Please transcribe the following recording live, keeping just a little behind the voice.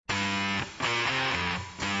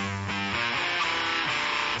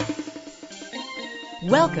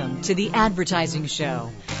Welcome to The Advertising Show,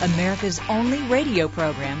 America's only radio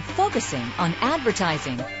program focusing on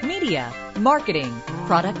advertising, media, marketing,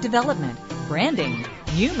 product development, branding,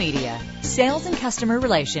 new media, sales, and customer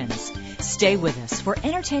relations. Stay with us for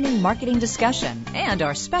entertaining marketing discussion and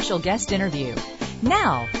our special guest interview.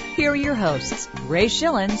 Now, here are your hosts, Ray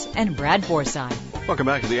Schillens and Brad Forsythe. Welcome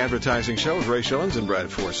back to The Advertising Show with Ray Schillens and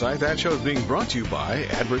Brad Forsythe. That show is being brought to you by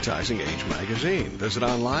Advertising Age Magazine. Visit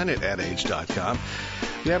online at adage.com.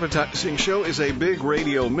 The Advertising Show is a Big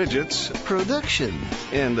Radio Midgets production.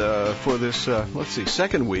 And for this,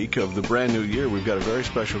 second week of the brand new year, we've got a very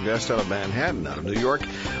special guest out of Manhattan, out of New York,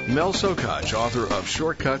 Mel Sokotch, author of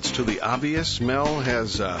Shortcuts to the Obvious. Mel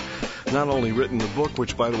has not only written the book,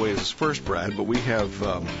 which, by the way, is his first, Brad, but we have,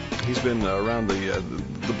 he's been around the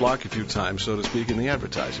block a few times, so to speak, in the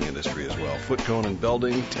advertising industry as well. Foot, Cone and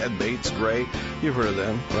Belding, Ted Bates, Gray, you've heard of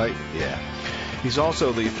them, right? Yeah. He's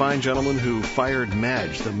also the fine gentleman who fired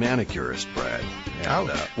Madge, the manicurist, Brad. And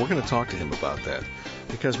we're going to talk to him about that.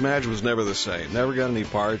 Because Madge was never the same. Never got any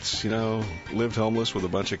parts, lived homeless with a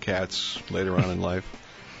bunch of cats later on in life.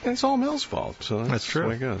 And it's all Mel's fault. So that's true. The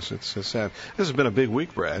way it goes. It's sad. This has been a big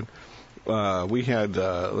week, Brad. We had,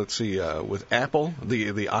 with Apple,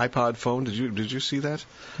 the iPod phone. Did you see that?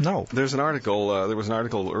 No. There's an article. There was an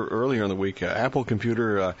article earlier in the week. Apple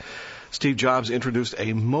computer. Steve Jobs introduced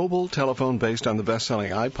a mobile telephone based on the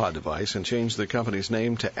best-selling iPod device and changed the company's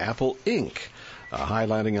name to Apple Inc.,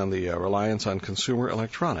 highlighting on the reliance on consumer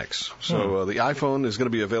electronics. So the iPhone is going to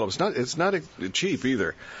be available. It's not cheap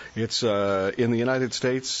either. It's in the United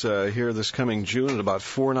States here this coming June at about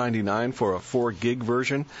 $4.99 for a 4 gig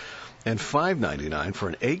version and $5.99 for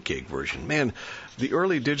an 8 gig version. Man, the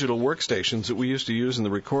early digital workstations that we used to use in the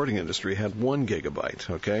recording industry had 1 gigabyte,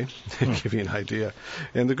 okay? To give you an idea.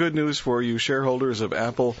 And the good news for you shareholders of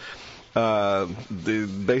Apple,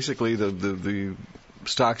 the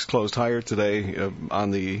stocks closed higher today on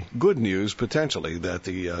the good news, potentially, that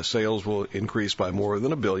the sales will increase by more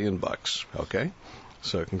than $1 billion, okay?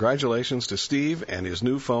 So congratulations to Steve and his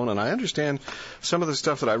new phone. And I understand some of the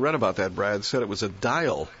stuff that I read about that, Brad, said it was a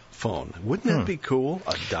dial phone. Wouldn't that be cool?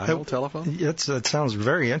 A dial telephone? It sounds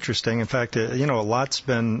very interesting. In fact, a lot's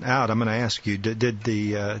been out. I'm going to ask you, did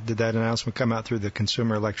that announcement come out through the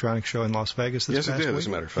Consumer Electronics Show in Las Vegas this past week? Yes, it did, as a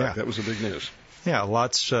matter of fact. Yeah. That was the big news. Yeah,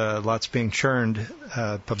 lots being churned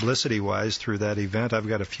publicity-wise through that event. I've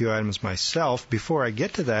got a few items myself. Before I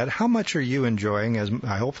get to that, how much are you enjoying,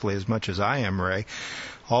 hopefully as much as I am, Ray,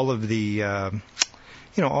 all of the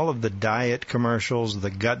diet commercials, the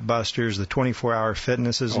gut busters, the 24-hour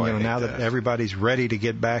fitnesses, now that everybody's ready to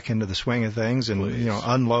get back into the swing of things and,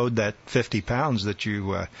 unload that 50 pounds that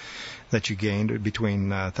you gained between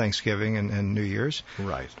Thanksgiving and New Year's.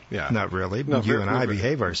 Right. Yeah. Not really. No, you and I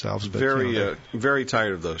behave ourselves. But, very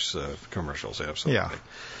tired of those commercials, absolutely.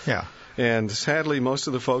 Yeah. And sadly, most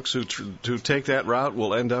of the folks who take that route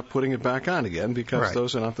will end up putting it back on again because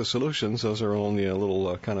those are not the solutions. Those are only a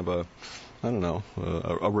little kind of a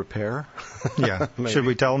repair. Yeah. Should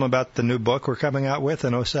we tell them about the new book we're coming out with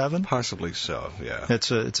in 2007? Possibly so, yeah.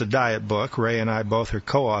 It's a diet book. Ray and I both are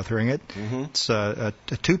co-authoring it. Mm-hmm. It's a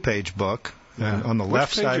 2-page book. Yeah. And on the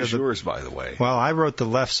left side is yours, by the way? Well, I wrote the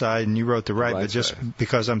left side and you wrote the right, but just side.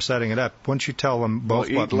 Because I'm setting it up. Why don't you tell them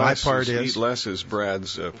both what my part is? Eat less is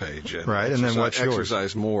Brad's page. Right, and then what's yours?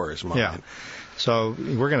 Exercise more is mine. Yeah. So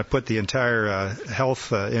we're going to put the entire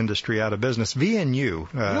health industry out of business.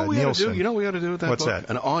 VNU, Nielsen. You know what we ought to do with that What's book? That?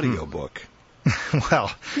 An audio book.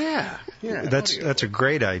 Well, yeah, that's a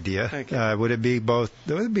great idea. Thank you. Would it be both?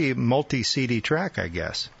 It would be multi-CD track, I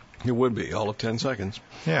guess. It would be all of 10 seconds.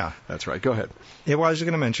 Yeah, that's right. Go ahead. I was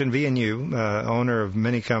going to mention VNU, owner of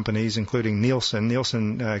many companies, including Nielsen.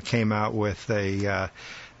 Nielsen came out with a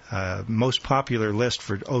most popular list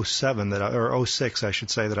for 07 or 06, I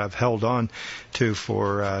should say, that I've held on to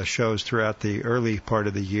for shows throughout the early part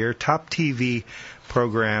of the year. Top TV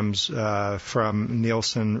programs from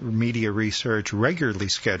Nielsen Media Research regularly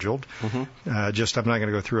scheduled. Mm-hmm. I'm not going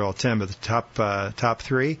to go through all 10, but the top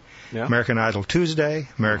 3. Yeah. American Idol Tuesday,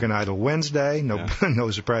 American Idol Wednesday,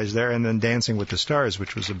 no surprise there, and then Dancing with the Stars,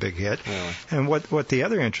 which was a big hit. Yeah. And what the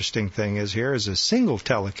other interesting thing is here is a single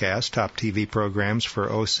telecast, top TV programs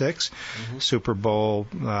for 06, mm-hmm. Super Bowl,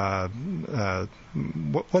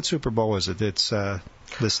 what Super Bowl was it? It's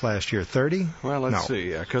this last year, 30? Well, let's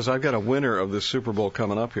see, because I've got a winner of the Super Bowl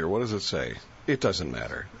coming up here. What does it say? It doesn't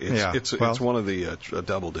matter. It's one of the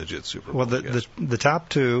double-digit Super Bowl. Well, the top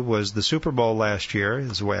 2 was the Super Bowl last year,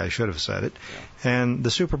 is the way I should have said it, and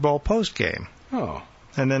the Super Bowl post-game. Oh.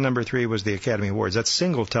 And then number 3 was the Academy Awards. That's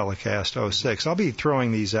single telecast 06. I'll be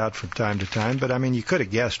throwing these out from time to time, but I mean, you could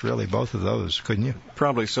have guessed really both of those, couldn't you?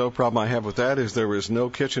 Probably so. Problem I have with that is there was no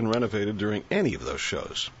kitchen renovated during any of those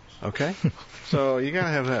shows. Okay? So you got to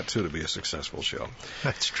have that, too, to be a successful show.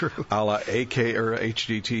 That's true. A la AK or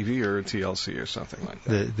HGTV or TLC or something like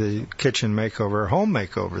that. The kitchen makeover, home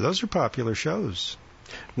makeover, those are popular shows.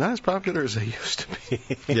 Not as popular as they used to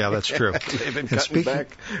be. Yeah, that's true. They've been cutting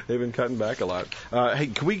back. They've been cutting back a lot. Hey,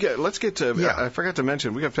 can we get? Let's get to. Yeah. I forgot to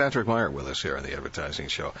mention we got Patrick Meyer with us here on the Advertising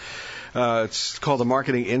Show. It's called the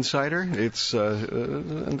Marketing Insider. It's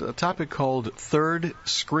a topic called third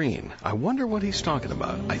screen. I wonder what he's talking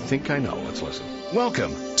about. I think I know. Let's listen.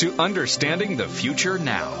 Welcome to Understanding the Future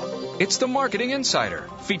Now. It's the Marketing Insider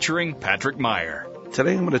featuring Patrick Meyer.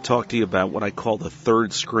 Today I'm going to talk to you about what I call the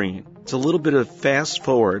third screen. It's a little bit of fast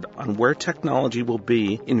forward on where technology will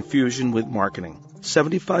be in fusion with marketing.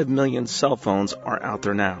 75 million cell phones are out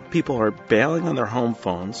there now. People are bailing on their home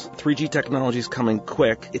phones. 3G technology is coming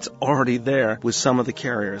quick. It's already there with some of the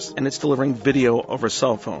carriers, and it's delivering video over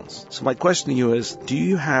cell phones. So my question to you is, do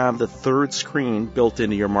you have the third screen built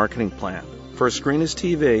into your marketing plan? First screen is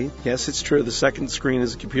TV. Yes, it's true. The second screen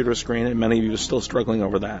is a computer screen, and many of you are still struggling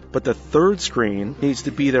over that. But the third screen needs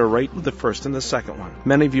to be there right with the first and the second one.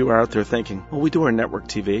 Many of you are out there thinking, well, we do our network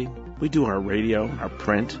TV, we do our radio, our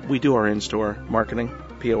print, we do our in-store marketing,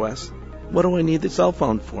 POS. What do I need the cell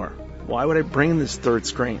phone for? Why would I bring this third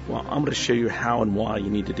screen? Well, I'm going to show you how and why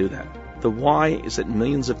you need to do that. The why is that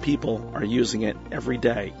millions of people are using it every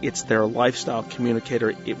day. It's their lifestyle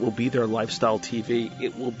communicator. It will be their lifestyle TV.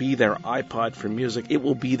 It will be their iPod for music. It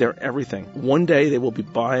will be their everything. One day they will be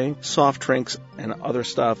buying soft drinks and other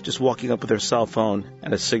stuff, just walking up with their cell phone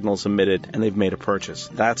and a signal's emitted and they've made a purchase.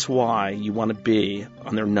 That's why you want to be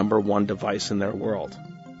on their number one device in their world.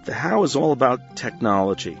 The how is all about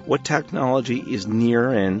technology. What technology is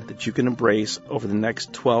near in that you can embrace over the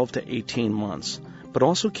next 12 to 18 months. But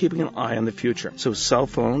also keeping an eye on the future. So cell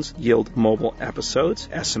phones yield mobile episodes,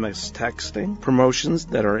 SMS texting, promotions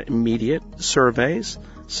that are immediate, surveys,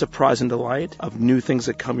 surprise and delight of new things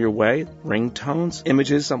that come your way, ringtones,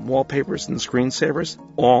 images on wallpapers and screensavers,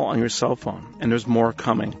 all on your cell phone. And there's more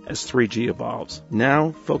coming as 3G evolves.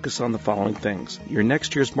 Now focus on the following things. Your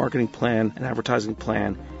next year's marketing plan and advertising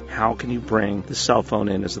plan. How can you bring the cell phone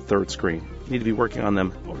in as a third screen? You need to be working on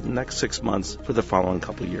them over the next 6 months for the following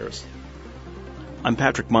couple of years. I'm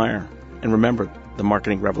Patrick Meyer, and remember, the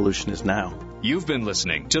marketing revolution is now. You've been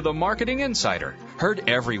listening to the Marketing Insider, heard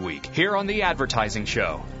every week here on the Advertising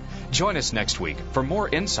Show. Join us next week for more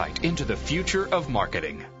insight into the future of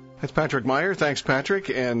marketing. That's Patrick Meyer. Thanks,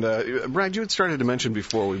 Patrick. And Brad, you had started to mention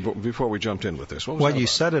before we jumped in with this. What was well,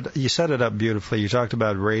 that you set it up beautifully. You talked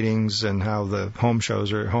about ratings and how the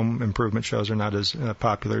home improvement shows are not as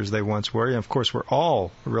popular as they once were. And of course, we're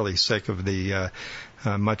all really sick of the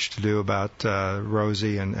much to do about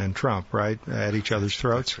Rosie and Trump, right, at each other's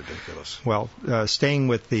throats. That's ridiculous. Well, staying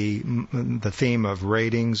with the theme of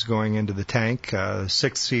ratings going into the tank,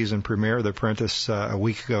 sixth season premiere of The Apprentice a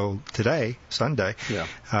week ago today, Sunday,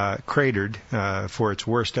 cratered for its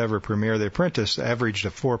worst ever premiere. The Apprentice averaged a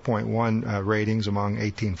 4.1 ratings among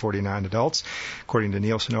 18-49 adults, according to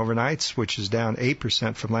Nielsen Overnights, which is down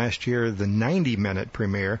 8% from last year. The 90-minute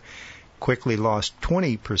premiere quickly lost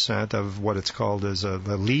 20% of what it's called as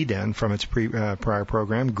the lead-in from its prior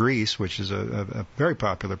program. Grease, which is a very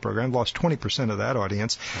popular program, lost 20% of that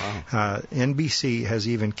audience. Wow. NBC has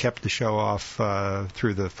even kept the show off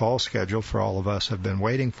through the fall schedule. For all of us have been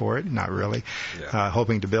waiting for it, not really,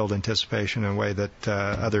 hoping to build anticipation in a way that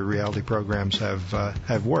other reality programs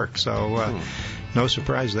have worked. So no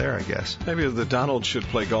surprise there, I guess. Maybe the Donald should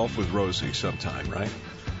play golf with Rosie sometime, right?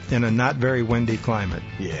 In a not very windy climate.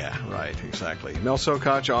 Yeah, right, exactly. Mel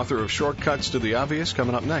Sokotch, author of Shortcuts to the Obvious,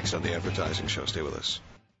 coming up next on The Advertising Show. Stay with us.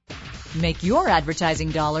 Make your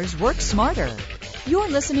advertising dollars work smarter. You're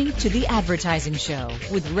listening to The Advertising Show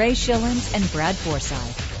with Ray Schillens and Brad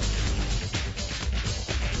Forsythe.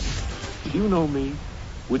 You know me.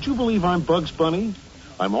 Would you believe I'm Bugs Bunny?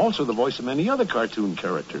 I'm also the voice of many other cartoon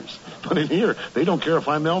characters. But in here, they don't care if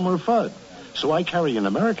I'm Elmer Fudd. So I carry an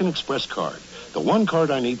American Express card. The one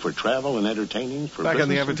card I need for travel and entertaining. For back on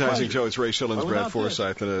the Advertising pleasure. Show, it's Ray Schillens, Brad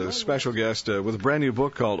Forsythe, and a special guest with a brand new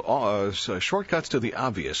book called Shortcuts to the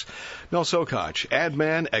Obvious. Mel Sokotch,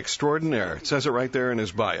 Adman extraordinaire. It says it right there in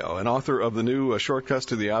his bio. And author of the new Shortcuts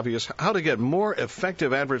to the Obvious, How to Get More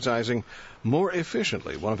Effective Advertising More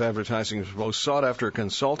Efficiently. One of advertising's most sought-after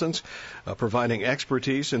consultants, providing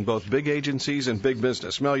expertise in both big agencies and big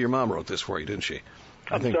business. Mel, your mom wrote this for you, didn't she?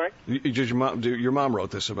 I'm sorry? Your mom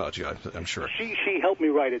wrote this about you, I'm sure. She helped me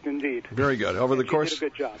write it, indeed. Very good. Over the course, she did a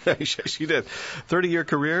good job. She did. 30-year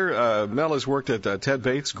career. Mel has worked at Ted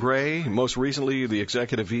Bates, Gray, most recently the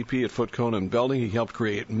executive VP at Foot, Cone & Belding. He helped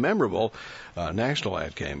create memorable national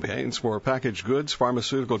ad campaigns for packaged goods,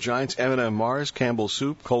 pharmaceutical giants, M&M Mars, Campbell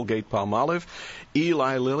Soup, Colgate-Palmolive,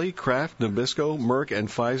 Eli Lilly, Kraft, Nabisco, Merck, and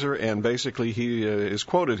Pfizer. And basically he is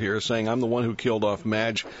quoted here saying, "I'm the one who killed off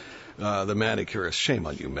Madge, the manicurist." Shame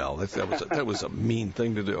on you, Mel. That was a mean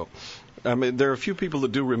thing to do. I mean, there are a few people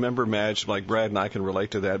that do remember Madge, like Brad and I can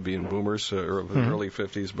relate to that, being boomers of the early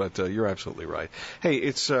 50s, but you're absolutely right. Hey,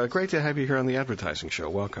 it's great to have you here on the Advertising Show.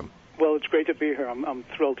 Welcome. Well, it's great to be here. I'm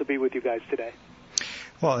thrilled to be with you guys today.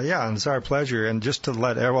 Well, yeah, and it's our pleasure. And just to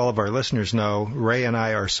let all of our listeners know, Ray and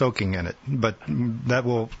I are soaking in it, but that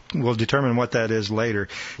we'll determine what that is later.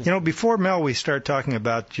 You know, before, Mel, we start talking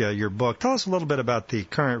about your book, tell us a little bit about the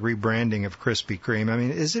current rebranding of Krispy Kreme. I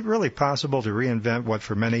mean, is it really possible to reinvent what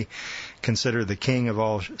for many consider the king of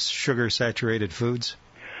all sugar-saturated foods?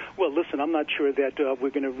 Well, listen, I'm not sure that we're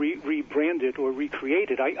going to rebrand it or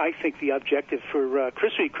recreate it. I think the objective for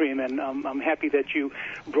Krispy Kreme, and I'm happy that you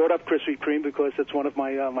brought up Krispy Kreme because it's one of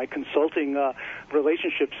my consulting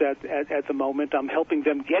relationships at the moment. I'm helping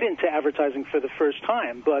them get into advertising for the first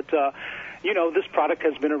time. But, this product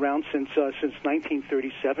has been around since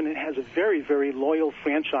 1937. It has a very, very loyal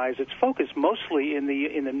franchise. It's focused mostly in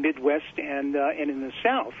the Midwest and in the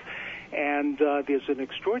South. And there's an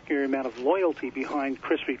extraordinary amount of loyalty behind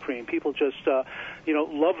Krispy Kreme. People just,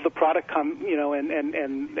 love the product, and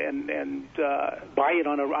buy it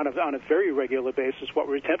on a very regular basis. What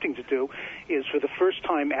we're attempting to do is, for the first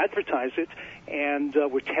time, advertise it, and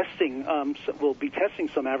we're testing. We'll be testing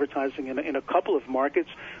some advertising in a couple of markets.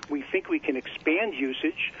 We think we can expand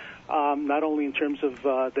usage. Not only in terms of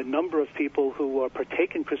the number of people who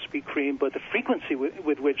partake in Krispy Kreme, but the frequency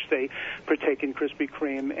with which they partake in Krispy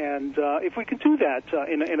Kreme. And if we can do that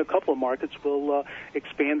in a couple of markets, we'll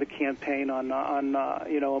expand the campaign on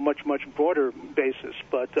a much broader basis.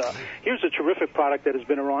 But here's a terrific product that has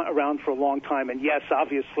been around for a long time. And yes,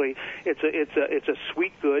 obviously, it's a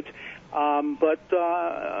sweet good. But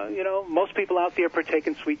most people out there partake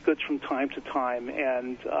in sweet goods from time to time,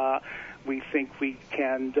 and we think we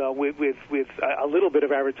can, with a little bit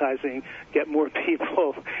of advertising, get more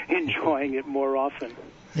people enjoying it more often.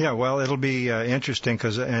 Yeah, well, it'll be interesting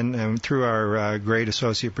because, and through our great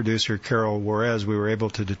associate producer, Carol Juarez, we were able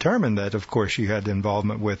to determine that, of course, you had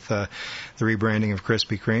involvement with the rebranding of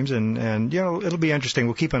Krispy Kremes. And it'll be interesting.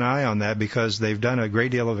 We'll keep an eye on that because they've done a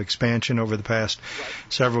great deal of expansion over the past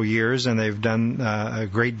several years, and they've done a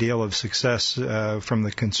great deal of success from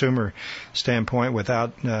the consumer standpoint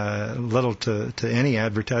without little to any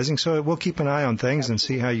advertising. So we'll keep an eye on things and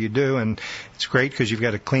see how you do. And it's great because you've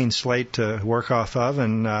got a clean slate to work off of,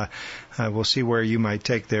 and we'll see where you might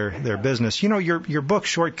take their business. Your book,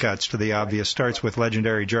 Shortcuts to the Obvious, starts with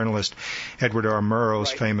legendary journalist Edward R.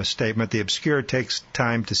 Murrow's famous statement, "The obscure takes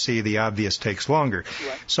time to see, the obvious takes longer."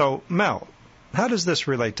 Right. So, Mel, how does this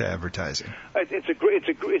relate to advertising? It's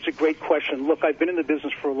a great question. Look, I've been in the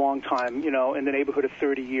business for a long time, in the neighborhood of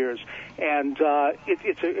 30 years, and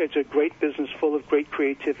it's a great business full of great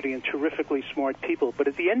creativity and terrifically smart people. But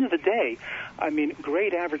at the end of the day, I mean,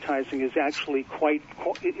 great advertising is actually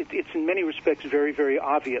it's in many respects very, very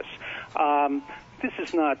obvious. This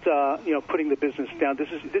is not, putting the business down. This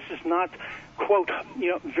is not, quote,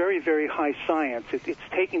 very, very high science. It's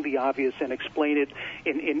taking the obvious and explain it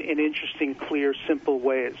in interesting, clear, simple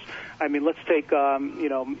ways. I mean, let's take,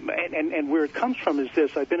 and where it comes from is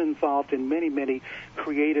this. I've been involved in many, many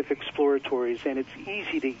creative exploratories, and it's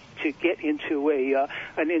easy to get into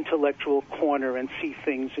an intellectual corner and see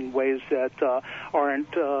things in ways that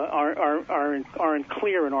aren't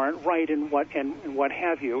clear and aren't right and what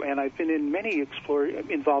have you. And I've been in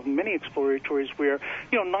involved in many exploratories where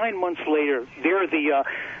 9 months later, the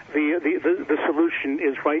solution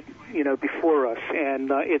is right before us,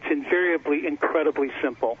 and it's invariably incredibly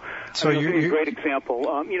simple. So a great example.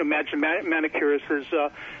 Manicurist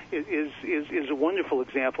is a wonderful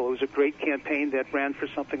example. It was a great campaign that ran for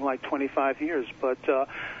something like 25 years. But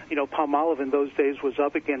Palmolive in those days was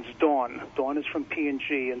up against Dawn. Dawn is from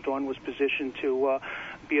P&G, and Dawn was positioned to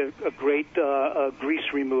be a great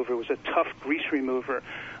grease remover. It was a tough grease remover.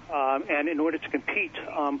 And in order to compete,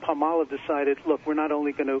 Palmolive decided, look, we're not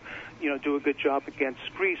only going to, do a good job against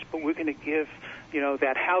grease, but we're going to give,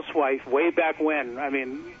 that housewife way back when. I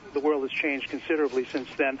mean, the world has changed considerably since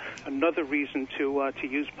then. Another reason to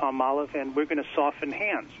use Palmolive, and we're going to soften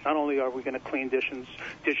hands. Not only are we going to clean dishes,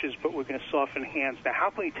 but we're going to soften hands. Now, how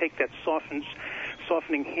can we take that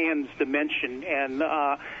softening hands dimension and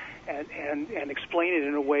and explain it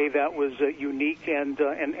in a way that was unique and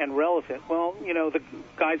relevant. Well, the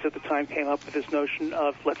guys at the time came up with this notion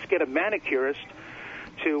of let's get a manicurist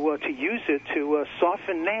to use it to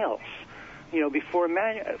soften nails, before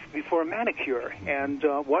a manicure, and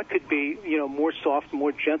what could be more soft,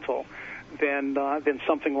 more gentle than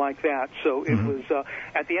something like that. So it was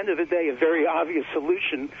at the end of the day a very obvious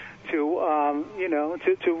solution to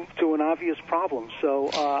an obvious problem. So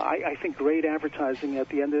I think great advertising at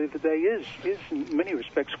the end of the day is in many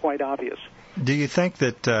respects quite obvious. Do you think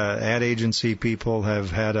that ad agency people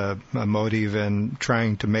have had a motive in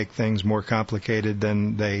trying to make things more complicated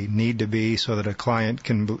than they need to be, so that a client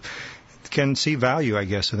can see value, I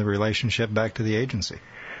guess, in the relationship back to the agency?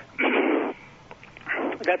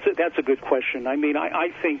 That's a good question. I mean, I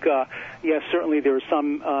think, yes, certainly there are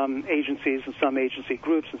some agencies and some agency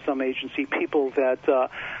groups and some agency people that,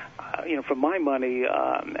 for my money,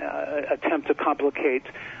 attempt to complicate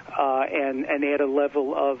and add a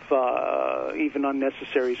level of even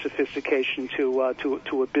unnecessary sophistication to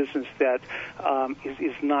a business that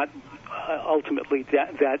is not ultimately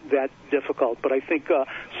that difficult. But I think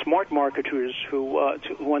smart marketers who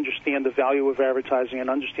understand the value of advertising and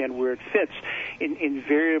understand where it fits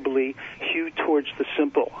invariably hew towards the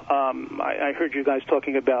simple. I heard you guys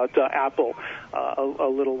talking about Apple a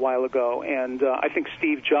little while ago, and I think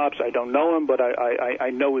Steve Jobs, I don't know him, but I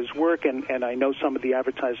know his work, and I know some of the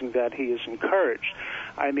advertising that he has encouraged.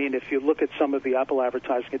 I mean, if you look at some of the Apple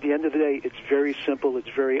advertising, at the end of the day, it's very simple, it's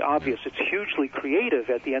very obvious. It's hugely creative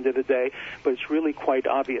at the end of the day, but it's really quite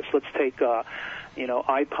obvious. Let's take,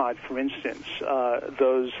 iPod, for instance.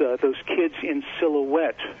 Those kids in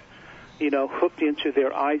silhouette, hooked into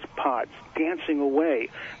their iPods, dancing away.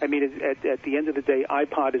 I mean, at the end of the day,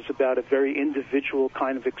 iPod is about a very individual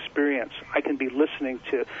kind of experience. I can be listening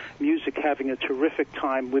to music, having a terrific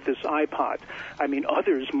time with this iPod. I mean,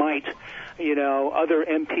 others might, other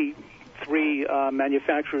MP3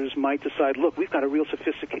 manufacturers might decide, look, we've got a real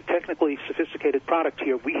technically sophisticated product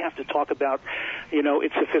here. We have to talk about,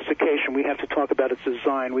 its sophistication. We have to talk about its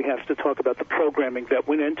design. We have to talk about the programming that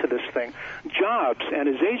went into this thing. Jobs and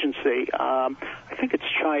his agency, I think it's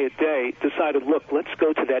Chiat Day, decided, look, let's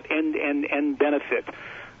go to that end benefit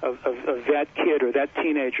of that kid or that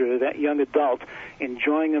teenager or that young adult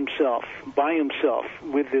enjoying himself by himself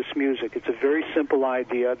with this music. It's a very simple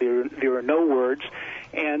idea. There are no words,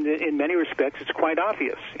 and in many respects, it's quite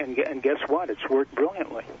obvious. And guess what? It's worked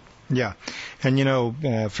brilliantly. Yeah.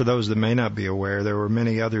 And, for those that may not be aware, there were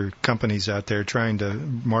many other companies out there trying to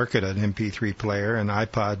market an MP3 player, and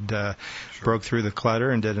iPod broke through the clutter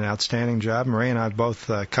and did an outstanding job. Marie and I both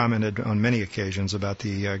commented on many occasions about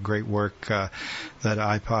the great work that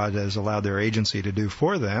iPod has allowed their agency to do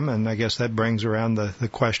for them, and I guess that brings around the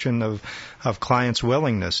question of clients'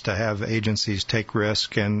 willingness to have agencies take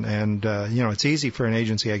risk, and it's easy for an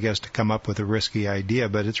agency, I guess, to come up with a risky idea,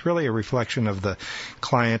 but it's really a reflection of the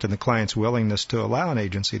client and the client's willingness to allow an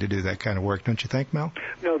agency to do that kind of work, don't you think, Mel?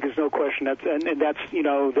 No, there's no question. That's the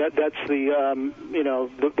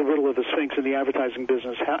the riddle of the Sphinx in the advertising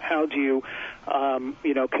business. How do you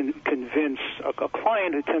convince a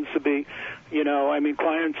client who tends to be,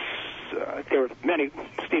 clients. There are many.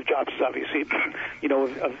 Steve Jobs is obviously,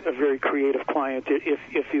 a very creative client,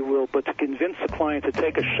 if you will. But to convince the client to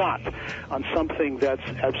take a shot on something that's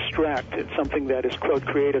abstract, it's something that is, quote,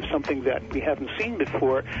 creative, something that we haven't seen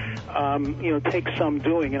before, takes some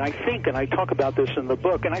doing. And I think, and I talk about this in the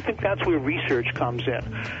book, and I think that's where research comes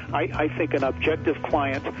in. I think an objective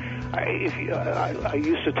client. I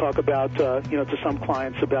used to talk about, to some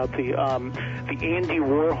clients about the Andy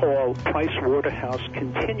Warhol Price Waterhouse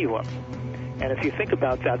continuum. And if you think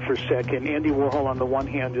about that for a second, Andy Warhol on the one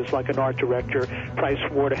hand is like an art director, Price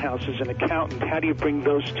Waterhouse is an accountant. How do you bring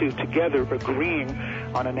those two together, agreeing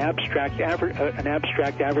on an abstract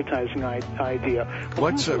advertising idea?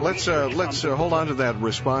 Well, let's hold on to that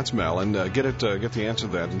response, Mel, and get the answer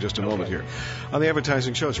to that in just a moment here. On the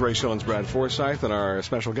Advertising Show, it's Ray Schilens, Brad Forsythe, and our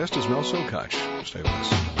special guest is Mel Sokotch. Stay with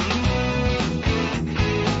us.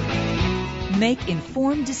 Make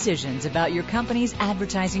informed decisions about your company's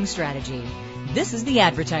advertising strategy. This is The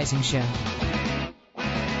Advertising Show.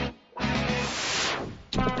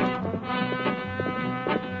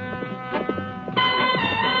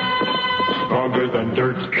 Stronger than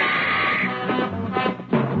dirt.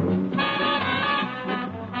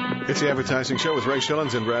 It's the Advertising Show with Ray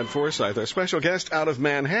Schillens and Brad Forsythe. Our special guest out of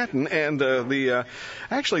Manhattan, and the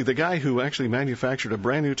guy who actually manufactured a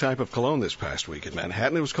brand new type of cologne this past week in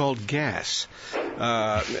Manhattan. It was called Gas,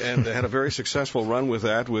 and they had a very successful run with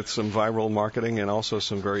that, with some viral marketing and also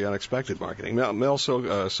some very unexpected marketing. Mel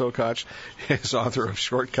Sokotch is author of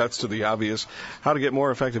Shortcuts to the Obvious: How to Get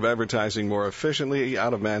More Effective Advertising More Efficiently,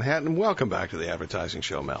 out of Manhattan. Welcome back to the Advertising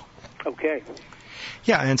Show, Mel. Okay.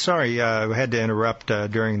 Yeah, and sorry, I had to interrupt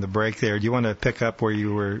during the break there. Do you want to pick up where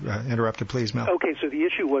you were interrupted, please, Mel? Okay, so the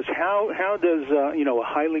issue was how does a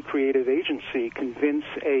highly creative agency convince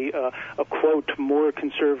a quote more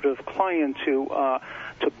conservative client to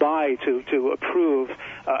buy, to approve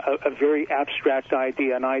a very abstract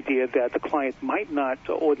idea, an idea that the client might not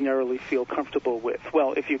ordinarily feel comfortable with.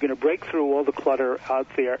 Well, if you're going to break through all the clutter out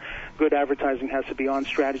there, good advertising has to be on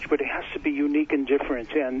strategy, but it has to be unique and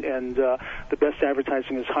different, and the best advertising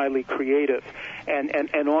is highly creative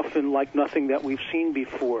and often like nothing that we've seen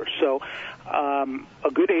before. So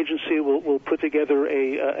a good agency will put together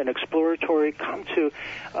an exploratory, come to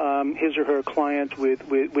his or her client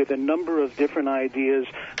with a number of different ideas,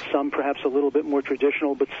 some perhaps a little bit more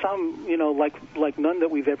traditional, but some, like none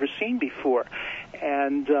that we've ever seen before.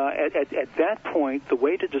 And at that point, the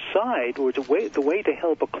way to decide, or the way to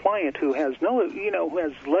help a client who has who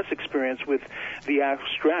has less experience with the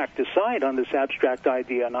abstract, decide on this abstract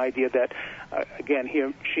idea, an idea that, again, he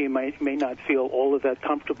or she may not feel all of that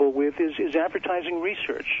comfortable with, is advertising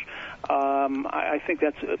research. I think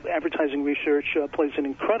advertising research plays an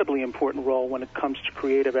incredibly important role when it comes to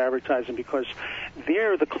creative advertising, because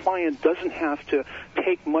there the client doesn't have to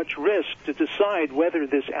take much risk to decide whether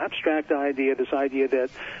this abstract idea, this idea that,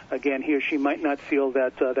 again, he or she might not feel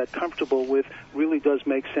that comfortable with, really does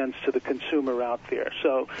make sense to the consumer out there.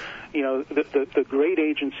 So, the great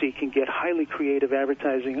agency can get highly creative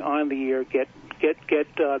advertising on the air, get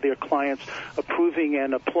their clients approving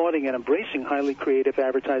and applauding and embracing highly creative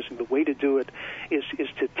advertising. The way to do it is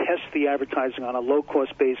to test the advertising on a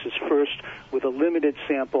low-cost basis first with a limited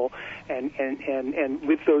sample, and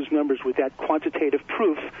with those numbers, with that quantitative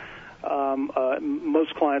proof,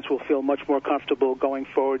 most clients will feel much more comfortable going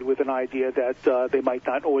forward with an idea that they might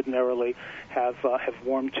not ordinarily have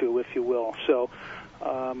warmed to, if you will. So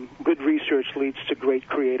good research leads to great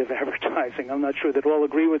creative advertising. I'm not sure that all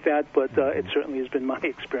agree with that, but it certainly has been my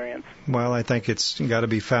experience. Well, I think it's got to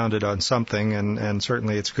be founded on something, and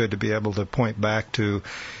certainly it's good to be able to point back to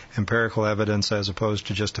empirical evidence as opposed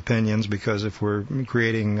to just opinions, because if we're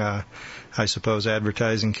creating, I suppose,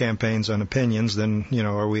 advertising campaigns on opinions, then,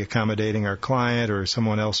 are we accommodating our client or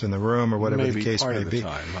someone else in the room or whatever the case may be?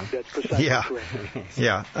 Time, huh? That's precisely correct.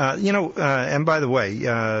 Yeah. And by the way,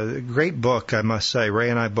 great book, I must say. Ray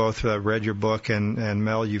and I both read your book, and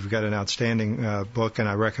Mel, you've got an outstanding book, and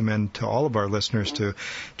I recommend to all of our listeners to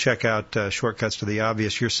check out Shortcuts to the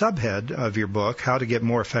Obvious. Your subhead of your book, How to Get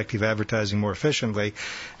More Effective Advertising More Efficiently,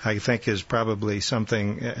 I think is probably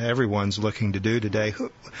something everyone's looking to do today.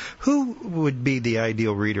 Who would be the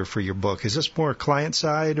ideal reader for your book? Is this more client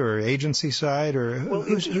side or agency side, or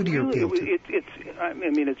who do you appeal to?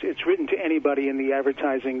 It's written to anybody in the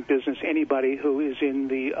advertising business, anybody who is in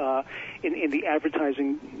the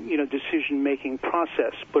advertising decision making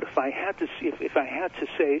process. But if I had to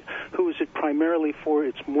say who is it primarily for,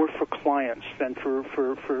 it's more for clients than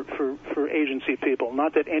for agency people.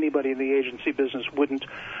 Not that anybody in the agency business wouldn't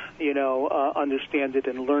understand it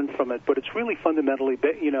and learn from it, but it's really fundamentally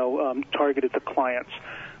targeted to clients.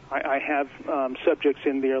 I have subjects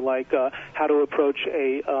in there like how to approach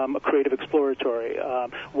a creative exploratory.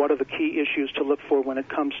 What are the key issues to look for when it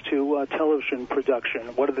comes to television production?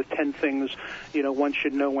 What are the 10 things one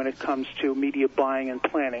should know when it comes to media buying and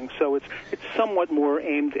planning? So it's somewhat more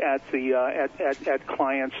aimed at the at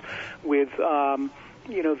clients with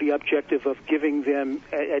the objective of giving them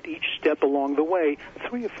at each step along the way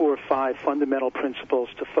 3 or 4 or 5 fundamental principles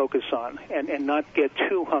to focus on, and not get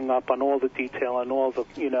too hung up on all the detail and all the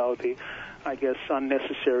the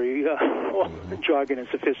unnecessary jargon and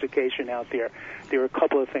sophistication out there. There are a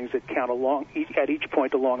couple of things that count at each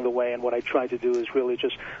point along the way, and what I try to do is really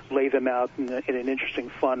just lay them out in an interesting,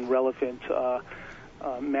 fun, relevant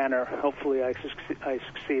manner. Hopefully I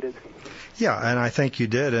succeeded. Yeah, and I think you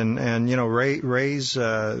did. And Ray's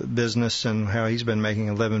business and how he's been making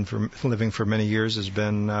a living for many years has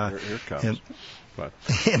been Here it comes. But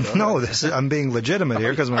no, I'm being legitimate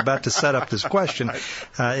here because I'm about to set up this question,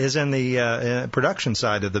 is in the production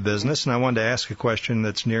side of the business, and I wanted to ask a question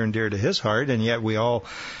that's near and dear to his heart, and yet we all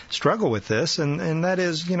struggle with this, and that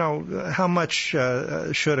is, how much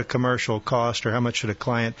should a commercial cost, or how much should a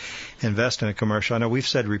client invest in a commercial? I know we've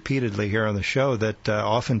said repeatedly here on the show that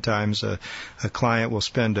oftentimes a client will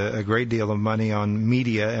spend a great deal of money on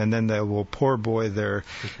media, and then they will poor boy their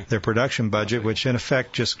production budget, which in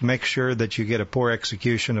effect just makes sure that you get a poor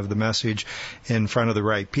execution of the message in front of the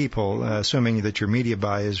right people, assuming that your media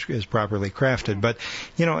buy is properly crafted. But,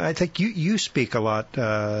 I think you speak a lot,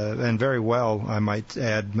 and very well, I might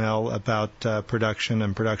add, Mel, about production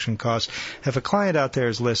and production costs. If a client out there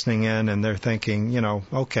is listening in and they're thinking,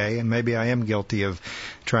 okay, and maybe I am guilty of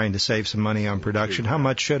trying to save some money on production, how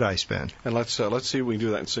much should I spend? And let's see if we can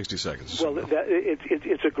do that in 60 seconds. Well,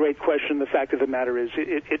 it's a great question. The fact of the matter is,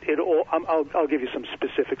 I'll give you some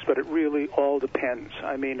specifics, but it really all depends.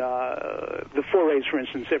 I mean, the 4A's, for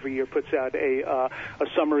instance, every year puts out a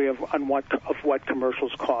summary of what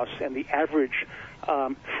commercials cost, and the average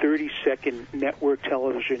 30-second network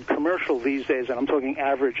television commercial these days, and I'm talking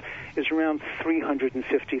average, is around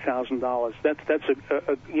 $350,000. That's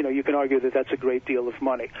you can argue that that's a great deal of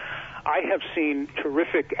money. I have seen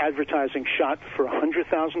terrific advertising shot for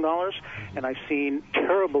 $100,000, and I've seen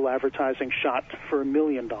terrible advertising shot for $1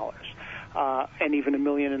 million, and even $1.5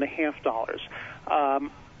 million.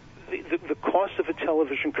 The cost of a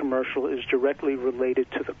television commercial is directly related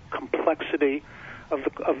to the complexity of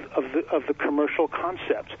the commercial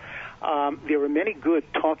concept. There are many good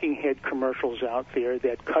talking head commercials out there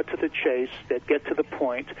that cut to the chase, that get to the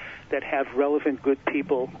point, that have relevant good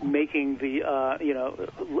people making the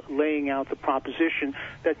laying out the proposition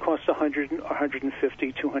that costs $150,000,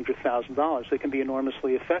 $200,000. They can be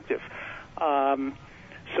enormously effective.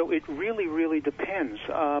 So it really, really depends.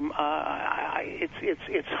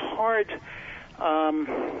 It's hard.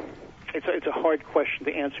 It's a hard question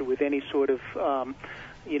to answer with any sort of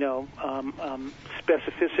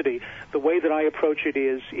specificity. The way that I approach it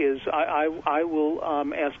is I will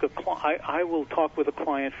I will talk with a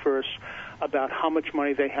client first about how much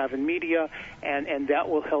money they have in media, and that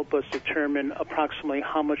will help us determine approximately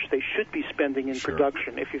how much they should be spending in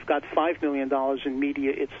production. If you've got $5 million in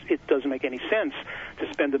media, it doesn't make any sense to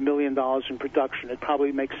spend $1 million in production. It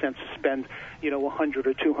probably makes sense to spend, $100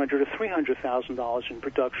 or $200 or $300,000 in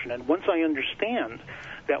production. And once I understand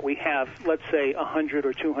that we have, let's say, $100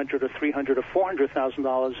 or $200 or $300 or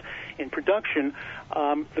 $400,000 in production,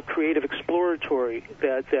 the creative exploratory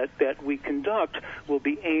that we conduct will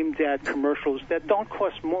be aimed at commercials that don't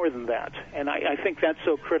cost more than that. And I think that's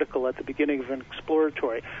so critical at the beginning of an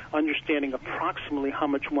exploratory, understanding approximately how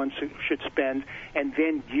much one should spend, and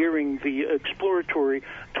then gearing the exploratory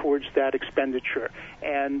towards that expenditure.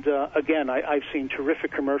 And again, I've seen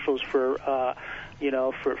terrific commercials for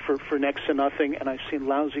next to nothing, and I've seen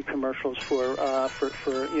lousy commercials for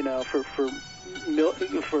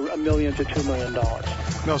 $1 million to $2 million.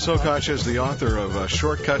 Mel Sokotch is the author of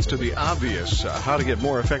Shortcuts to the Obvious, How to Get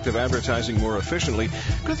More Effective Advertising More Efficiently.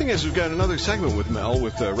 Good thing is we've got another segment with Mel,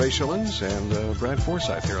 with Ray Schillens and Brad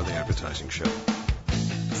Forsythe here on the Advertising Show.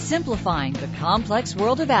 Simplifying the complex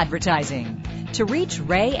world of advertising. To reach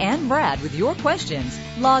Ray and Brad with your questions,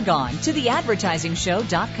 log on to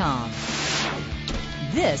theadvertisingshow.com.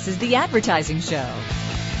 This is The Advertising Show.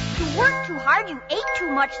 You worked too hard, you ate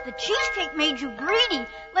too much, the cheesecake made you greedy.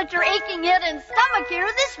 Let your aching head and stomach hear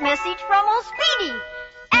this message from old Speedy.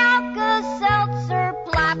 Alka-Seltzer,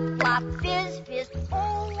 plop, plop, fizz, fizz,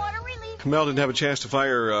 oh, what a relief. Mel didn't have a chance to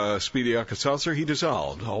fire Speedy Alka-Seltzer. He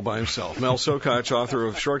dissolved all by himself. Mel Sokotch, author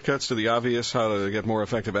of Shortcuts to the Obvious, How to Get More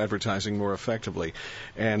Effective Advertising More Effectively,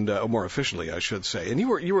 and more efficiently, I should say. And you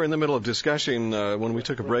were in the middle of discussing when we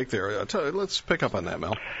took a break there. Let's pick up on that,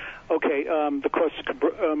 Mel. Okay, the cost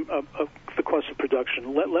of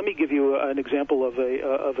production. Let me give you an example of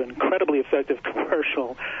an incredibly effective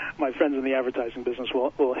commercial. My friends in the advertising business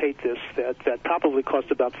will hate this. That probably cost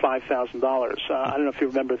about $5,000. I don't know if you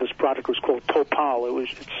remember, this product was called Topal. It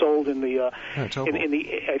sold in the I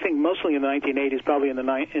think mostly in the 1980s, probably in the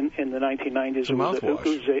 1990s. It's a mouthwash.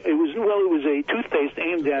 It was a toothpaste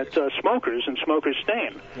aimed at smokers and smokers'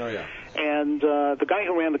 stain. Oh yeah. And the guy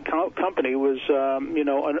who ran the company was,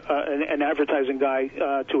 an advertising guy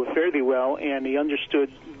to a fare thee well, and he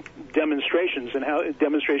understood demonstrations in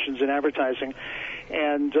advertising.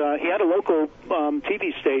 And he had a local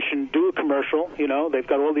TV station do a commercial. They've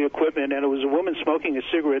got all the equipment, and it was a woman smoking a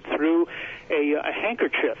cigarette through a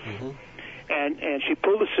handkerchief. Mm-hmm. And she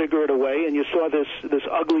pulled the cigarette away, and you saw this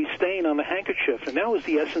ugly stain on the handkerchief, and that was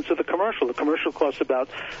the essence of the commercial. The commercial cost about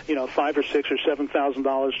 $5,000 or $6,000 or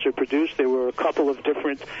 $7,000 to produce. There were a couple of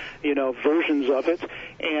different versions of it,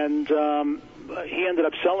 and he ended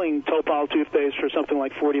up selling Topal toothpaste for something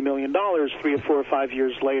like $40 million 3 or 4 or 5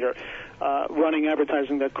 years later, running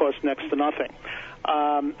advertising that cost next to nothing.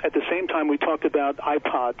 At the same time, we talked about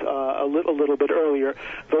iPod a little bit earlier.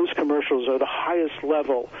 Those commercials are the highest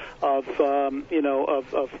level of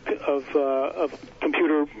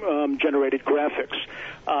computer generated graphics.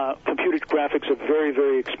 Computed graphics are very,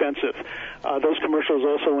 very expensive. Those commercials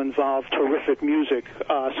also involve terrific music.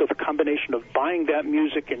 So the combination of buying that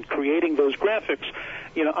music and creating those graphics,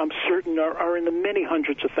 I'm certain are in the many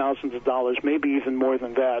hundreds of thousands of dollars, maybe even more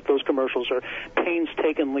than that. Those commercials are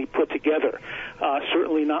painstakingly put together.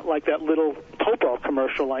 Certainly not like that little Topal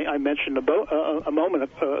commercial I mentioned a moment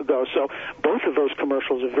ago. So both of those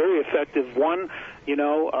commercials are very effective. One,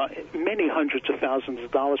 many hundreds of thousands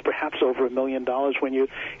of dollars, perhaps over $1 million when you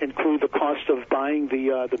include the cost of buying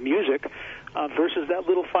the music, versus that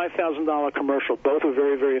little $5,000 commercial. Both are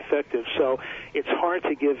very, very effective. So it's hard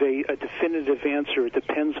to give a definitive answer. It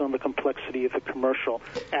depends on the complexity of the commercial.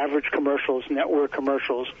 Average commercials, network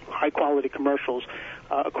commercials, high-quality commercials,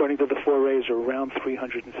 according to the 4As, are around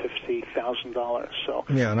 $350,000. So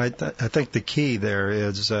yeah, and I think the key there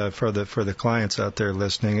is for the clients out there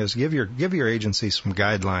listening is give your agency some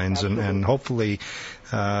guidelines and hopefully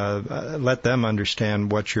let them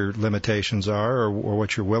understand what your limitations are or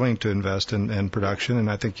what you're willing to invest in production, and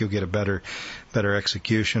I think you'll get a better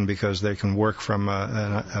execution because they can work from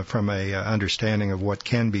a understanding of what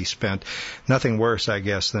can be spent. Nothing worse, I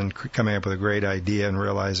guess, than coming up with a great idea and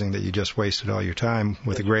realizing that you just wasted all your time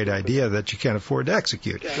with a great idea that you can't afford to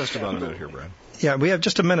execute. Just about a minute here, Brad. Yeah, we have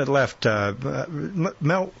just a minute left.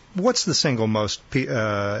 Mel, what's the single most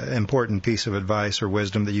important piece of advice or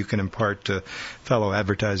wisdom that you can impart to fellow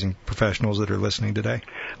advertising professionals that are listening today?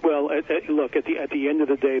 Well, look, at the end of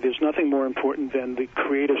the day, there's nothing more important than the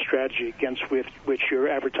creative strategy against which your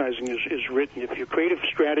advertising is written. If your creative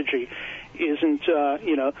strategy isn't,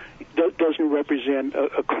 doesn't represent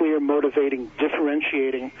a clear, motivating,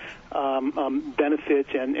 differentiating benefit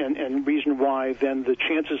and reason why, then the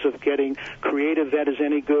chances of getting creative that is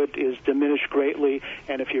any good is diminished greatly.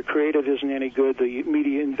 And if your creative isn't any good, the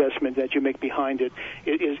media investment that you make behind it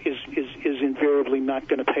is invariably not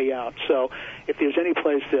going to pay out. So if there's any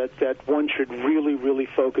place that one should really, really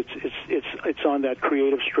focus, it's on that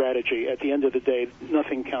creative strategy. At the end of the day,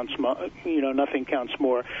 nothing counts more.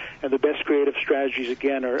 And the best creative strategies,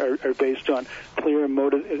 again, are based on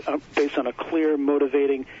based on a clear,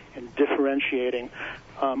 motivating, and differentiating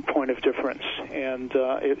point of difference. And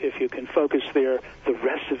if you can focus there, the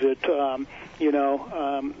rest of it,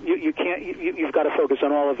 you can't. You've got to focus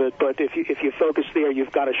on all of it. But if you focus there,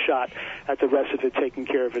 you've got a shot at the rest of it taking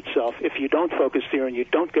care of itself. If you don't focus there and you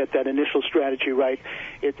don't get that initial strategy right,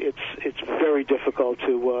 it's very difficult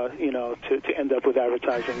to end up with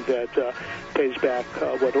advertising that pays back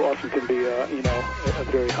what often can be a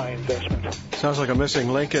very high investment. Sounds like a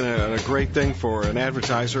missing link and a great thing for an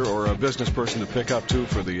advertiser or a business person to pick up too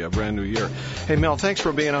for the brand new year. Hey Mel, thanks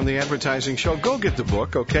for being on the Advertising Show. Go get the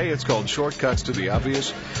book, okay? It's called Shortcuts to the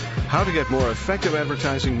Obvious: How to Get More Effective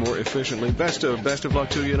Advertising More Efficiently. Best of luck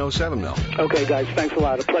to you in 07, Mel. Okay, guys. Thanks a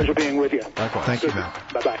lot. A pleasure being with you. Likewise. Thank you, Mel.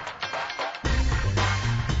 Bye-bye.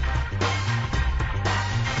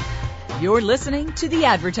 You're listening to The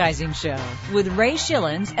Advertising Show with Ray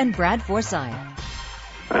Schillens and Brad Forsythe.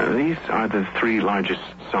 These are the 3 largest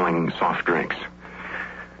selling soft drinks.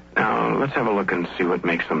 Now, let's have a look and see what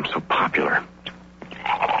makes them so popular.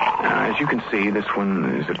 As you can see, this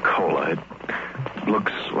one is a cola. It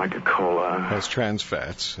looks like a cola. Has trans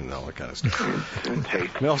fats and all that kind of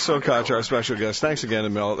stuff. Mel Sokotch, our special guest. Thanks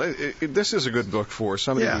again, Mel. This is a good book for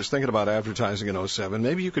somebody who's thinking about advertising in 07.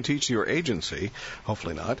 Maybe you could teach your agency,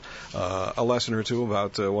 hopefully not, a lesson or two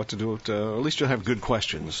about what to do. At least you'll have good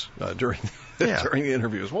questions during the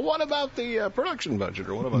interviews. Well, what about the production budget?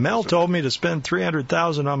 Or what about Mel told me to spend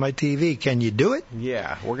 $300,000 on my TV. Can you do it?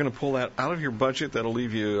 Yeah, we're going to pull that out of your budget. That'll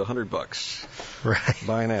leave you $100. Right.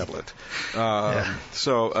 Buy an outlet.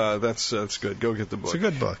 So that's good. Go get the book. It's a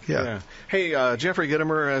good book. Yeah. Hey, Jeffrey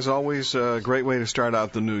Gitomer, as always, a great way to start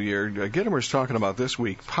out the new year. Gitomer's talking about this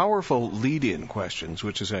week powerful lead-in questions,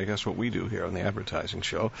 which is, I guess, what we do here on the Advertising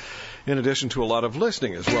Show, in addition to a lot of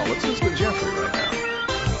listening as well. Let's listen to Jeffrey right now.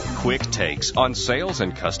 Quick takes on sales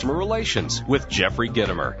and customer relations with Jeffrey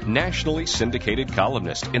Gitomer, nationally syndicated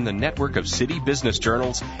columnist in the network of city business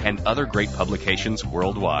journals and other great publications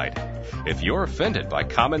worldwide. If you're offended by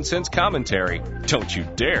common sense commentary, don't you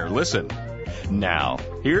dare listen. Now,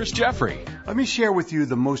 here's Jeffrey. Let me share with you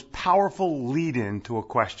the most powerful lead-in to a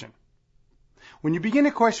question. When you begin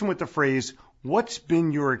a question with the phrase, "What's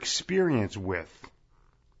been your experience with?"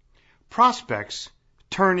 prospects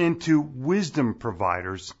turn into wisdom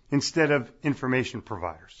providers instead of information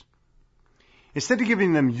providers. Instead of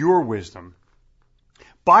giving them your wisdom,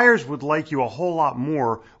 buyers would like you a whole lot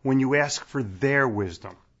more when you ask for their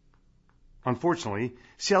wisdom. Unfortunately,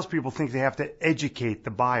 salespeople think they have to educate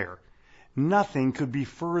the buyer. Nothing could be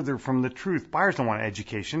further from the truth. Buyers don't want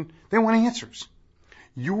education. They want answers.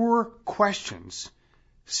 Your questions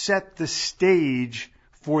set the stage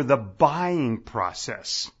for the buying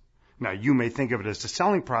process. Now, you may think of it as the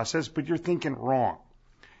selling process, but you're thinking wrong.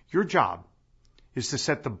 Your job is to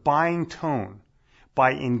set the buying tone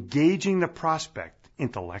by engaging the prospect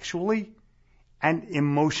intellectually and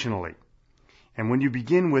emotionally. And when you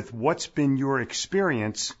begin with what's been your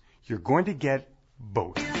experience, you're going to get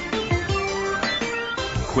both.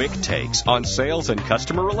 Quick takes on sales and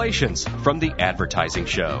customer relations from The Advertising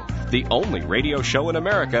Show, the only radio show in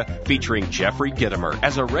America featuring Jeffrey Gitomer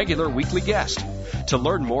as a regular weekly guest. To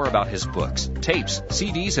learn more about his books, tapes,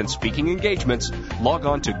 CDs, and speaking engagements, log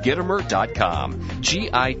on to Gitomer.com,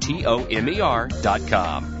 Gitomer.com.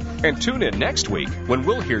 And tune in next week when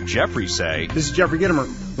we'll hear Jeffrey say, "This is Jeffrey Gitomer,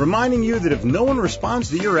 reminding you that if no one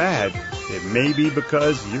responds to your ad, it may be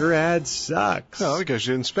because your ad sucks." No, because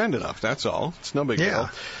you didn't spend enough, that's all. It's no big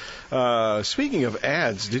deal. Speaking of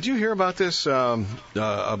ads, did you hear about this? A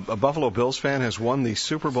Buffalo Bills fan has won the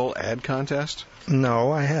Super Bowl ad contest?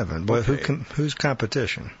 No, I haven't. But okay. Who's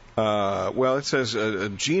competition? Well, it says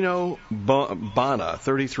Gino Bana,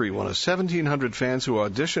 33, one of 1,700 fans who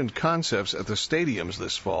auditioned concepts at the stadiums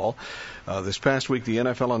this fall. This past week, the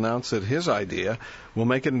NFL announced that his idea will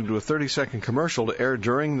make it into a 30-second commercial to air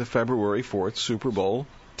during the February 4th Super Bowl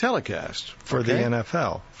telecast. For the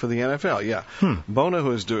NFL. For the NFL, yeah. Bona,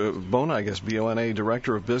 who is Bona, I guess, B-O-N-A,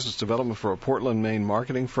 Director of Business Development for a Portland, Maine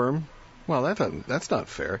marketing firm. Well, that's not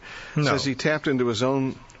fair. No. Says he tapped into his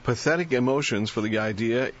own pathetic emotions for the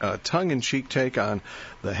idea, a tongue-in-cheek take on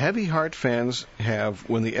the heavy heart fans have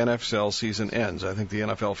when the NFL season ends. I think the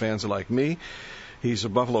NFL fans are like me. He's a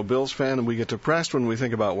Buffalo Bills fan, and we get depressed when we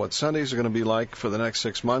think about what Sundays are going to be like for the next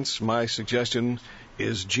 6 months. My suggestion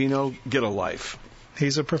is, Gino, get a life.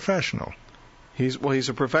 He's a professional. He's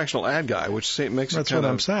a professional ad guy, which makes That's it kind what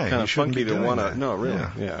I'm of saying. kind of funky to want to. No, really,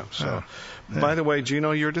 yeah. So, by the way,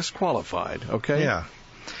 Gino, you're disqualified. Okay. Yeah.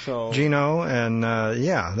 So Gino, and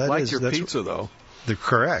that's your pizza though. They're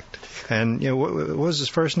correct. And what was his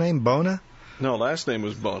first name? Bona? No, last name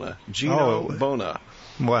was Bona. Gino Bona.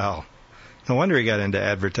 Well, no wonder he got into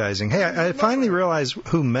advertising. Hey, I finally realized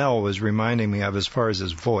who Mel was reminding me of as far as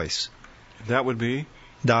his voice. That would be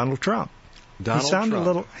Donald Trump. He sounded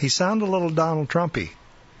a little Donald Trumpy.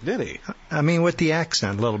 Did he? I mean, with the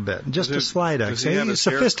accent a little bit, just a slight accent. He's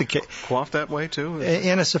sophisticated. Coiffed that way too?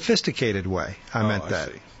 In a sophisticated way. I meant that.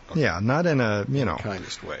 See. Okay. Yeah, not in a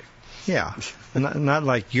kindest way. Yeah, not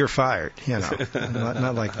like you're fired.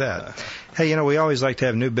 Not like that. Hey, we always like to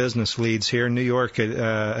have new business leads here. New York,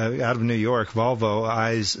 out of New York, Volvo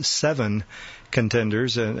eyes 7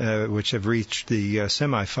 contenders, which have reached the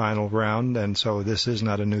semifinal round, and so this is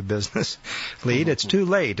not a new business lead. It's too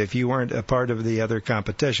late if you weren't a part of the other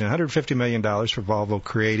competition. $150 million for Volvo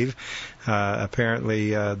Creative.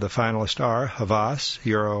 Apparently, the finalists are Havas,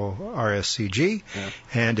 Euro RSCG,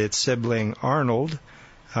 and its sibling Arnold.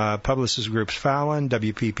 Publicis Group's Fallon,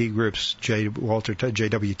 WPP Group's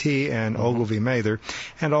JWT, and Ogilvy Mather,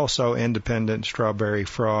 and also independent Strawberry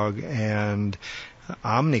Frog and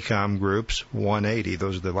Omnicom Group's 180.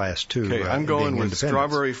 Those are the last two. Okay, I'm going with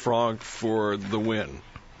Strawberry Frog for the win.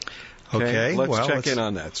 Okay, let's check in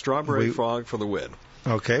on that. Strawberry Frog for the win.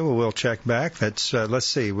 Okay, well, we'll check back. Let's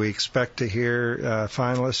see. We expect to hear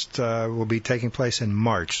finalists will be taking place in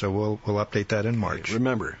March, so we'll update that in March. Okay,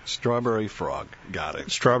 remember, Strawberry Frog. Got it.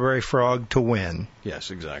 Strawberry Frog to win. Yes,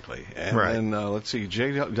 exactly. And then let's see,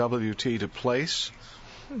 JWT to place.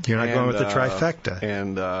 You're not going with the trifecta.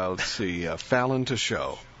 And let's see, Fallon to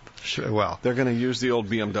show. Sure, well, they're going to use the old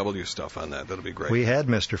BMW stuff on that. That'll be great. We had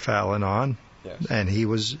Mr. Fallon on, and he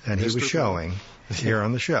was showing here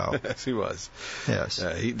on the show. Yes, he was. Yes.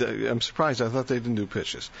 I'm surprised. I thought they didn't do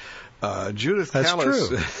pitches. Judith That's Callis.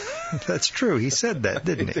 True. That's true. He said that,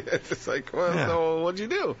 didn't he? It's like, so what'd you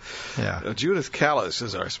do? Yeah. Judith Callis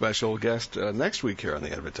is our special guest next week here on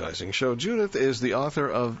the Advertising Show. Judith is the author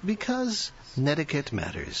of Because Netiquette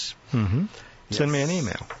Matters. Mm-hmm. Yes. Send me an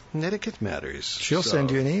email. Netiquette Matters. She'll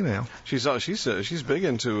send you an email. She's big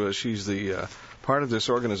into. She's the part of this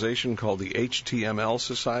organization called the HTML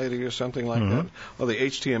Society or something like that. Or the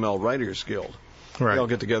HTML Writers Guild. Right. They all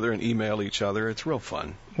get together and email each other. It's real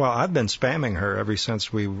fun. Well, I've been spamming her ever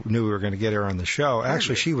since we knew we were going to get her on the show.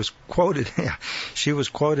 Actually, she was quoted. She was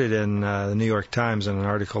quoted in the New York Times in an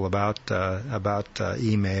article about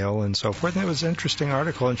email and so forth. And it was an interesting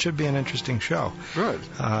article and should be an interesting show. Good.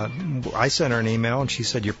 I sent her an email and she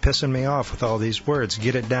said, "You're pissing me off with all these words.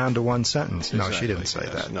 Get it down to one sentence." Exactly. No, she didn't say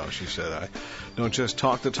that. No, she said, "I don't just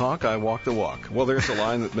talk the talk. I walk the walk." Well, there's a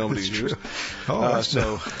line that nobody's used. Oh, that's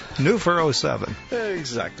new for 07.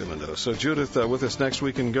 Exactly. So Judith, with us next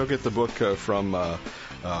week, and go get the book from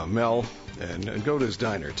Mel, and go to his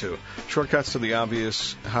diner, too. Shortcuts to the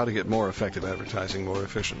Obvious, how to get more effective advertising more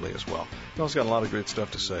efficiently as well. Mel's got a lot of great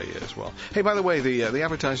stuff to say as well. Hey, by the way, the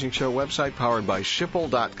Advertising Show website, powered by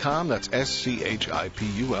Schipul.com. That's SCHIPUL.com.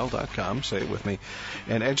 Say it with me.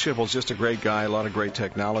 And Ed Schipul's just a great guy, a lot of great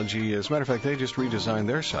technology. As a matter of fact, they just redesigned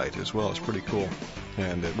their site as well. It's pretty cool.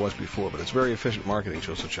 And it was before, but it's very efficient marketing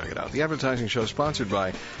show, so check it out. The Advertising Show is sponsored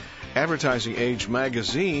by Advertising Age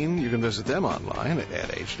Magazine. You can visit them online at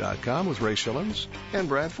adage.com with Ray Schillens and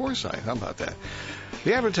Brad Forsythe. How about that?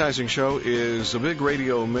 The Advertising Show is a Big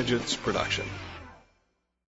Radio Midgets production.